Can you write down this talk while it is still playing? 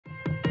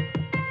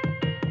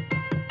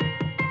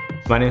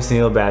My name is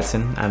Danilo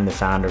Batson. I'm the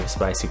founder of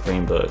Spicy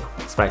Green Book.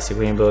 Spicy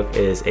Green Book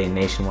is a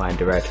nationwide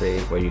directory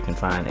where you can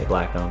find a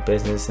Black-owned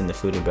business in the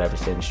food and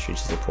beverage industry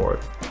to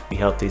support. We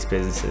help these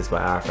businesses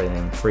by offering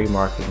them free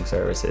marketing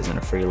services and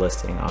a free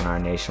listing on our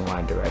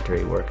nationwide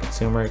directory where a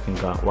consumer can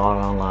log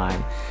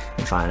online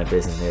and find a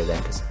business near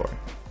them to support.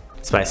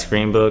 Spicy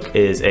Green Book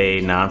is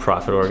a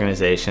nonprofit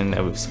organization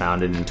that was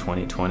founded in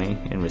 2020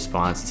 in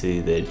response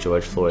to the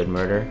George Floyd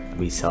murder.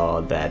 We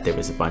saw that there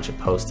was a bunch of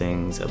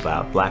postings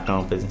about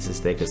Black-owned businesses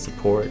they could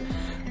support,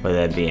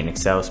 whether that be an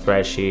Excel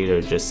spreadsheet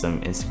or just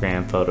some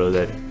Instagram photo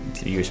that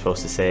you're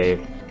supposed to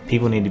save.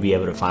 People need to be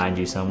able to find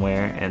you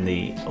somewhere, and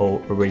the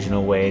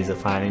original ways of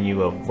finding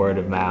you of word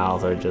of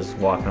mouth or just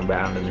walking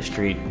around in the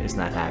street is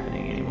not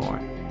happening anymore.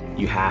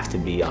 You have to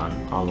be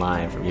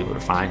online for people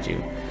to find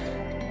you.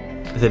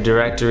 The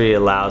directory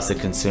allows the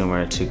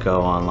consumer to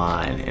go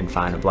online and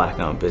find a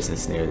Black-owned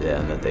business near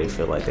them that they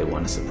feel like they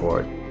want to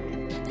support.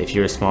 If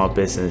you're a small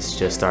business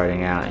just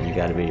starting out and you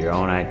got to be your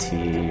own IT,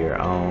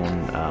 your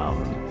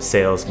own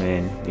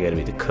salesman, you got to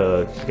be the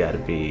cook, you got to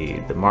be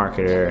the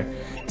marketer,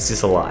 it's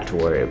just a lot to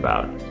worry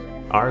about.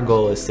 Our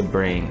goal is to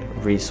bring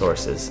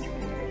resources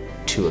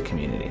to a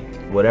community,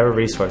 whatever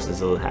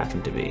resources it'll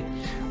happen to be.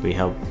 We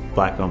help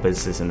Black-owned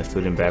businesses in the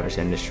food and beverage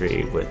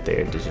industry with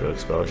their digital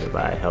exposure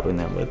by helping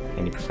them with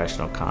any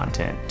professional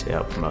content to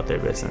help promote their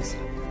business.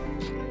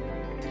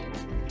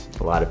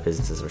 A lot of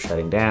businesses were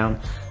shutting down,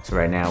 so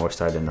right now we're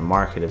starting to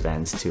market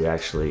events to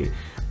actually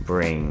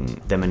bring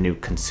them a new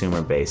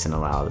consumer base and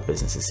allow the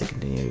businesses to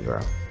continue to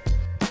grow.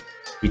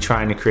 We're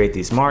trying to create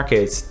these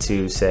markets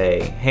to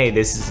say, hey,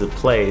 this is a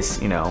place,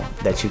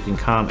 that you can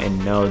come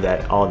and know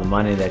that all the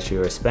money that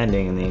you're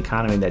spending and the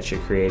economy that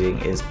you're creating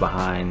is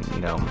behind,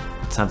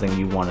 something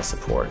you want to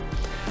support.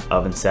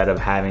 Instead of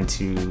having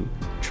to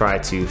try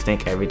to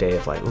think every day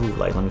of let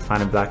me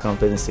find a Black-owned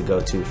business to go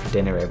to for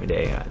dinner every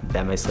day.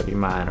 That may slip your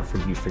mind,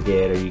 or you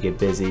forget, or you get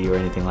busy, or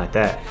anything like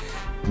that.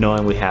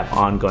 Knowing we have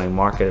ongoing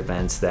market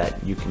events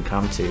that you can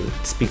come to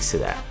speaks to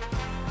that.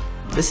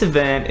 This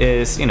event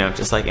is,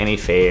 just like any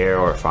fair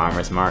or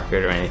farmer's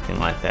market or anything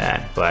like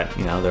that, but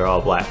they're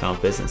all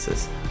Black-owned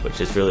businesses, which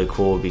is really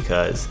cool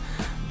because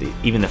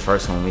even the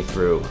first one we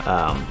threw,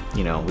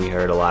 we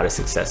heard a lot of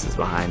successes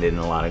behind it and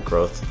a lot of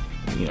growth,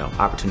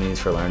 opportunities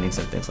for learnings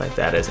and things like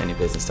that as any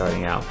business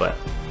starting out, but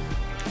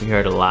we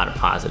heard a lot of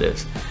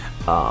positives.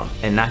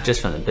 And not just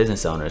from the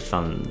business owners,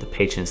 from the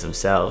patrons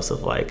themselves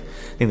of I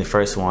think the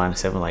first one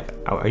said,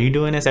 are you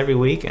doing this every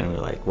week? And we're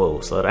like,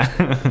 whoa, slow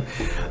down.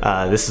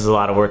 This is a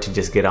lot of work to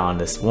just get on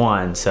this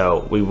one.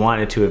 So we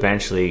wanted to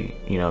eventually,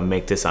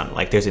 make this on,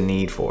 there's a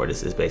need for it.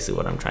 This is basically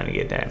what I'm trying to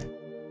get at.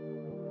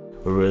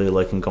 We're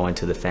really going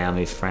to the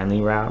family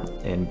friendly route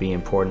and be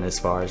important as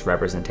far as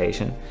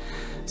representation.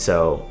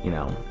 So,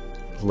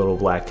 little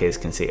Black kids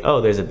can see, oh,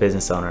 there's a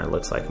business owner that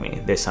looks like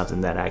me. There's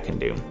something that I can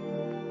do.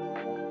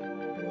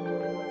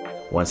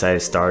 Once I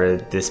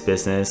started this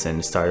business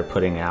and started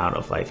putting out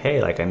of hey,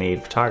 I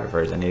need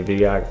photographers, I need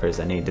videographers,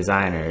 I need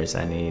designers,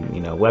 I need,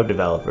 web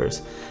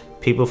developers.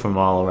 People from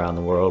all around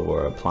the world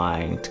were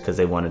applying because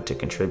they wanted to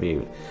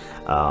contribute.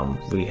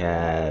 We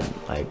had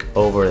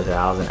over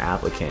 1,000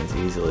 applicants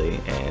easily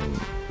in,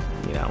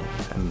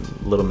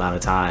 a little amount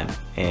of time.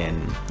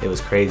 And it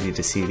was crazy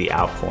to see the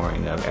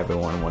outpouring of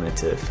everyone wanted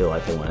to feel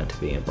like they wanted to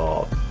be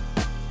involved.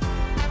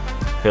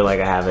 I feel like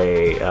I have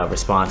a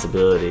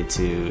responsibility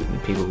to the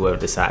people who have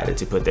decided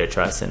to put their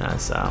trust in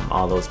us,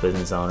 all those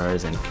business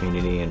owners and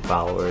community and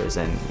followers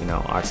and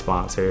our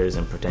sponsors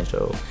and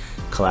potential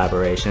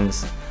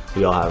collaborations.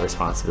 We all have a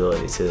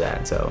responsibility to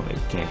that, so it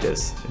can't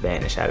just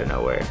vanish out of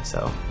nowhere.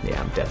 So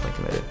yeah, I'm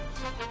definitely committed.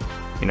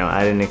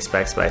 I didn't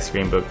expect Spicy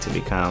Green Book to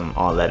become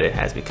all that it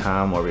has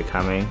become or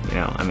becoming.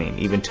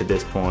 Even to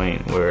this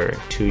point, we're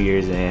 2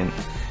 years in,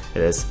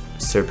 it has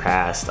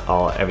surpassed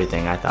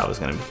everything I thought it was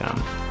going to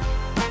become.